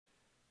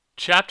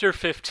Chapter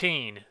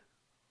 15.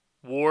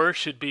 War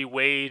should be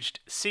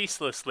waged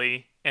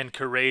ceaselessly and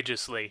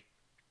courageously.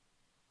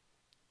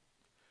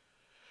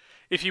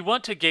 If you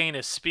want to gain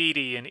a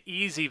speedy and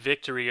easy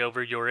victory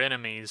over your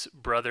enemies,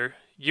 brother,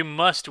 you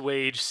must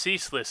wage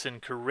ceaseless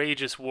and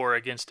courageous war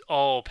against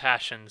all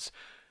passions,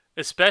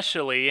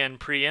 especially and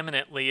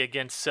preeminently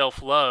against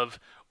self-love,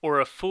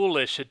 or a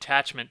foolish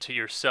attachment to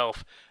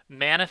yourself,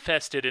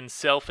 manifested in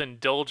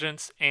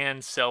self-indulgence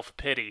and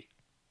self-pity.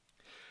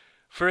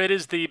 For it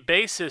is the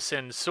basis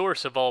and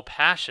source of all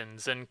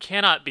passions, and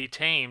cannot be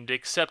tamed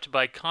except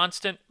by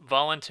constant,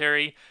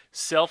 voluntary,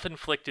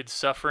 self-inflicted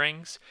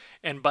sufferings,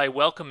 and by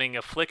welcoming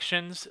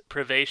afflictions,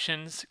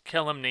 privations,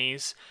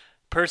 calumnies,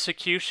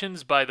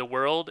 persecutions by the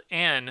world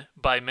and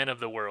by men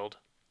of the world.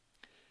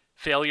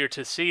 Failure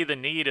to see the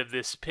need of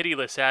this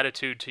pitiless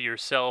attitude to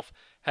yourself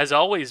has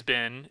always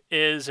been,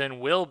 is, and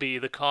will be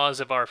the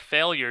cause of our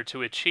failure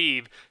to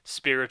achieve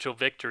spiritual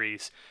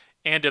victories,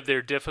 and of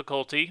their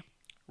difficulty,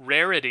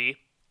 rarity,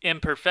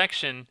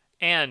 imperfection,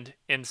 and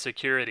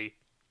insecurity.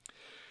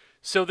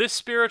 So this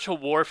spiritual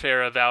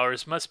warfare of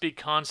ours must be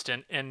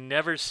constant and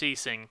never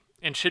ceasing,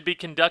 and should be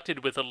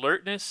conducted with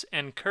alertness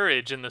and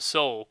courage in the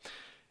soul.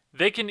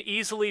 They can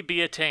easily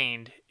be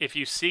attained if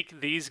you seek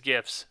these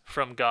gifts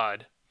from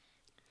God.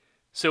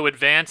 So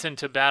advance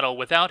into battle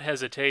without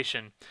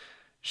hesitation.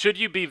 Should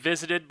you be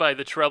visited by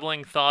the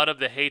troubling thought of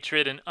the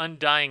hatred and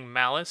undying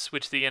malice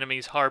which the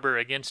enemies harbor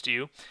against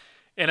you,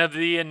 and of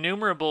the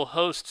innumerable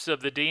hosts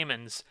of the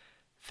demons,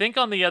 think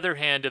on the other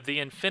hand of the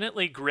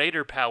infinitely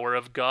greater power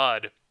of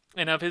God,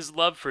 and of his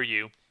love for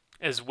you,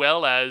 as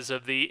well as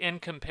of the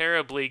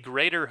incomparably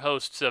greater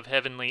hosts of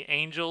heavenly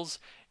angels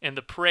and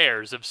the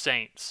prayers of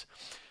saints.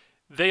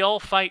 They all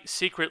fight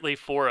secretly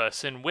for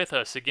us and with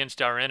us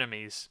against our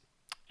enemies.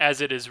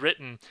 As it is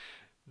written,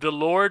 "The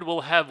Lord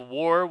will have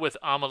war with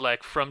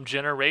Amalek from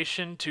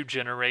generation to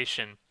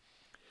generation."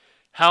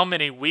 How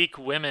many weak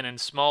women and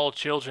small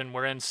children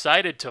were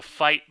incited to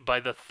fight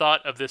by the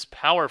thought of this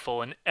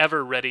powerful and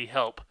ever-ready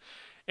help,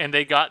 and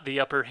they got the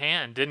upper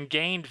hand and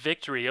gained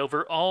victory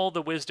over all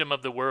the wisdom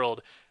of the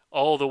world,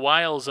 all the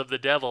wiles of the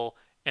devil,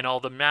 and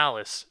all the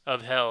malice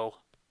of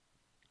hell.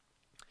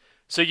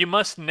 So you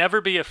must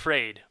never be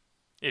afraid.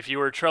 If you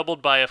are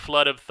troubled by a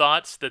flood of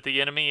thoughts that the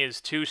enemy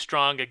is too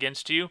strong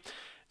against you,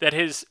 that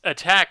his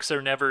attacks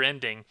are never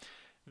ending,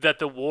 that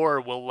the war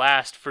will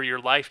last for your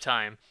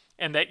lifetime,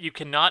 and that you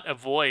cannot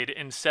avoid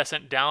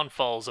incessant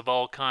downfalls of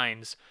all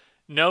kinds,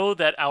 know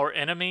that our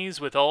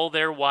enemies with all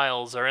their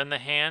wiles are in the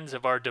hands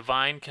of our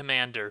divine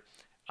commander,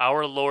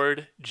 our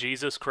Lord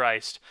Jesus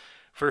Christ,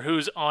 for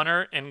whose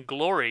honor and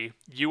glory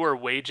you are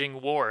waging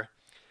war.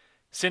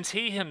 Since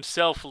he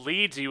himself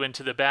leads you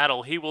into the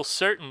battle, he will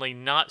certainly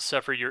not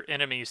suffer your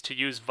enemies to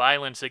use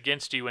violence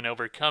against you and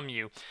overcome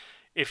you,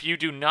 if you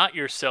do not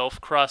yourself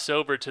cross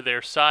over to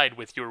their side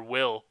with your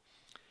will.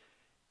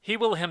 He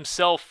will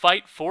himself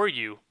fight for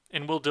you,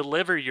 and will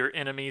deliver your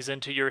enemies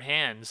into your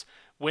hands,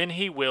 when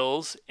he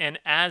wills and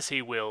as he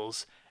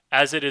wills,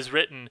 as it is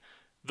written,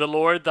 "The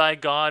Lord thy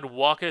God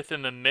walketh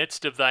in the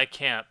midst of thy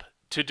camp,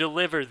 to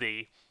deliver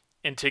thee,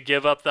 and to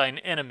give up thine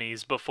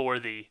enemies before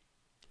thee."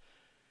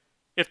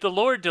 If the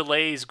Lord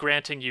delays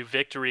granting you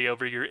victory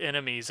over your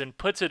enemies and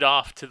puts it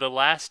off to the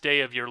last day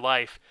of your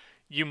life,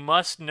 you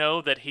must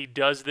know that he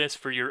does this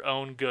for your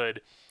own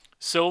good,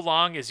 so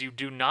long as you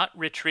do not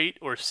retreat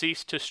or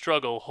cease to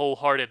struggle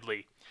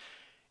wholeheartedly.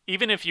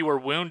 Even if you are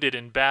wounded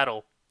in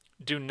battle,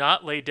 do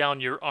not lay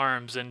down your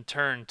arms and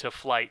turn to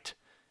flight.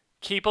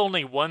 Keep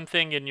only one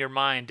thing in your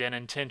mind and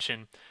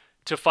intention,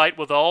 to fight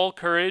with all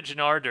courage and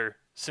ardor,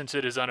 since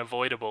it is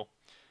unavoidable.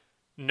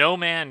 No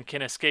man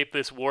can escape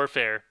this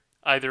warfare,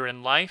 either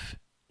in life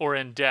or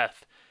in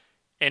death,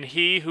 and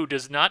he who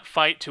does not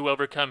fight to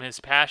overcome his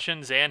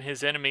passions and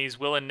his enemies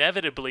will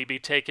inevitably be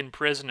taken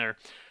prisoner,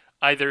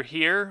 either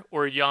here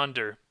or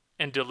yonder,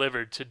 and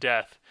delivered to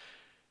death.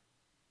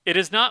 It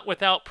is not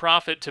without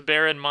profit to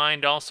bear in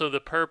mind also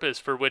the purpose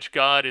for which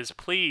God is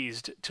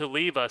pleased to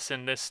leave us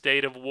in this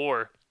state of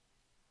war.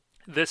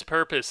 This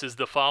purpose is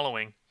the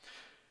following.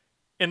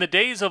 In the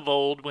days of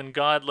old, when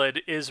God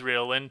led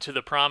Israel into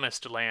the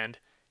promised land,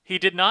 he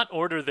did not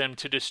order them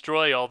to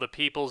destroy all the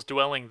peoples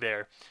dwelling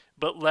there,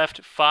 but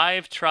left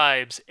 5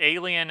 tribes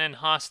alien and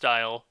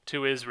hostile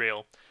to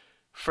Israel.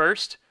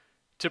 First,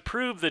 to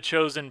prove the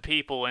chosen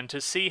people and to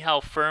see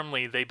how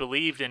firmly they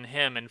believed in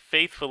him and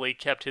faithfully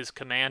kept his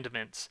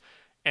commandments.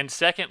 And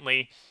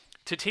secondly,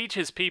 to teach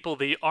his people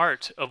the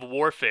art of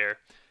warfare.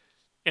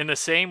 In the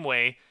same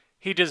way,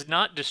 he does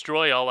not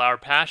destroy all our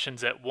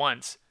passions at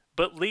once,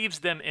 but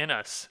leaves them in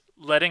us,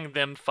 letting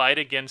them fight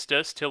against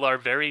us till our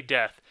very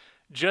death,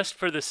 just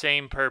for the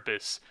same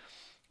purpose,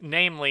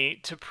 namely,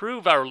 to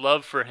prove our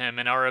love for him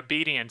and our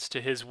obedience to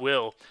his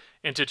will,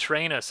 and to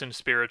train us in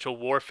spiritual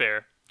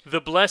warfare. The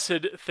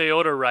blessed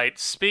Theodorite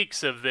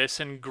speaks of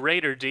this in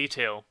greater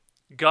detail.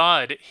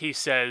 God, he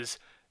says,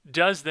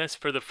 does this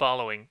for the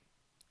following.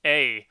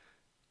 A.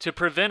 To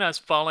prevent us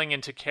falling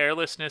into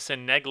carelessness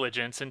and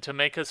negligence, and to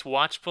make us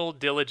watchful,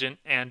 diligent,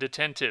 and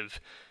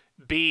attentive.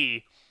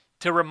 B.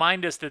 to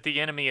remind us that the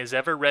enemy is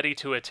ever ready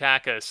to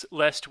attack us,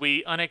 lest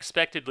we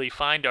unexpectedly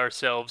find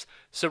ourselves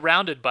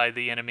surrounded by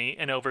the enemy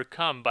and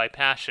overcome by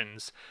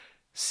passions.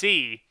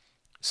 C,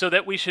 so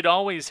that we should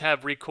always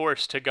have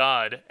recourse to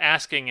God,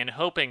 asking and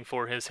hoping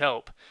for his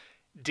help.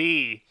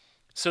 D,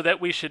 so that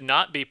we should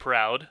not be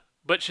proud,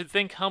 but should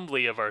think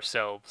humbly of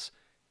ourselves.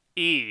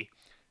 E,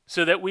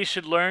 so that we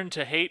should learn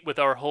to hate with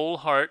our whole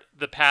heart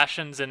the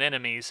passions and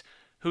enemies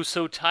who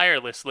so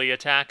tirelessly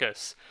attack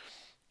us.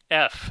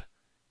 F,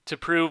 to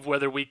prove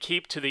whether we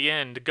keep to the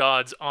end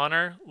God's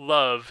honor,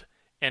 love,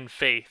 and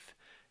faith.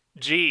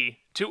 G,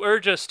 to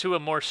urge us to a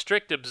more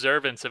strict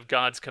observance of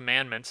God's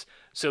commandments,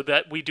 so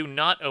that we do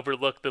not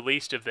overlook the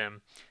least of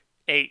them.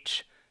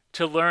 H,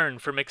 to learn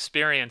from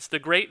experience the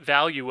great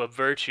value of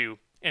virtue,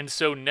 and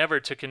so never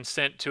to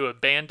consent to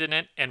abandon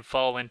it and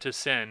fall into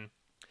sin.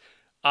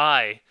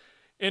 I,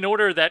 in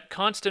order that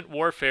constant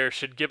warfare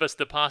should give us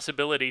the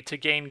possibility to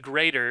gain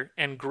greater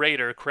and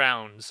greater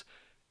crowns.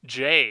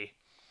 J,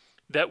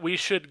 that we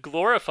should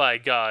glorify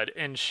God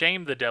and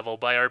shame the devil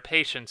by our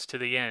patience to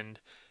the end.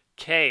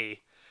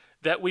 K,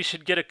 that we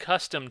should get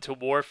accustomed to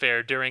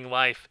warfare during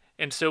life,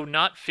 and so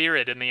not fear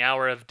it in the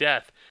hour of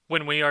death,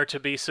 when we are to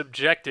be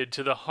subjected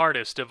to the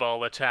hardest of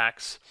all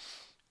attacks.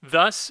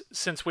 Thus,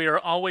 since we are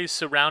always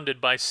surrounded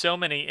by so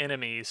many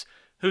enemies,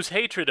 whose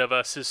hatred of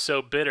us is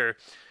so bitter,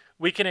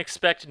 we can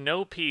expect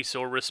no peace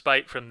or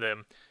respite from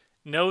them,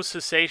 no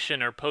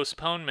cessation or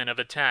postponement of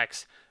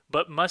attacks,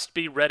 but must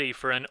be ready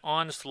for an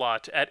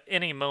onslaught at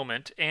any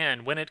moment,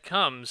 and, when it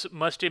comes,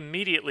 must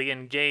immediately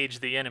engage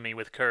the enemy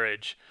with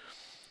courage.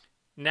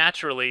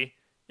 Naturally,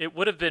 it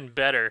would have been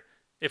better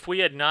if we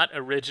had not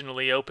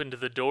originally opened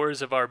the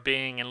doors of our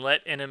being and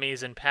let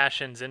enemies and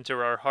passions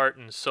enter our heart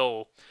and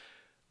soul.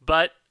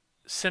 But,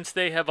 since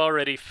they have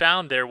already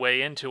found their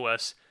way into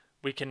us,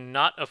 we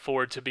cannot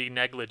afford to be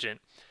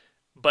negligent,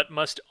 but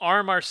must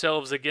arm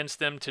ourselves against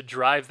them to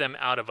drive them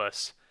out of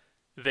us.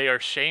 They are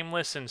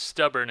shameless and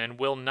stubborn and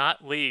will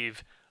not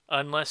leave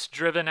unless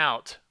driven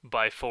out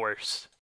by force.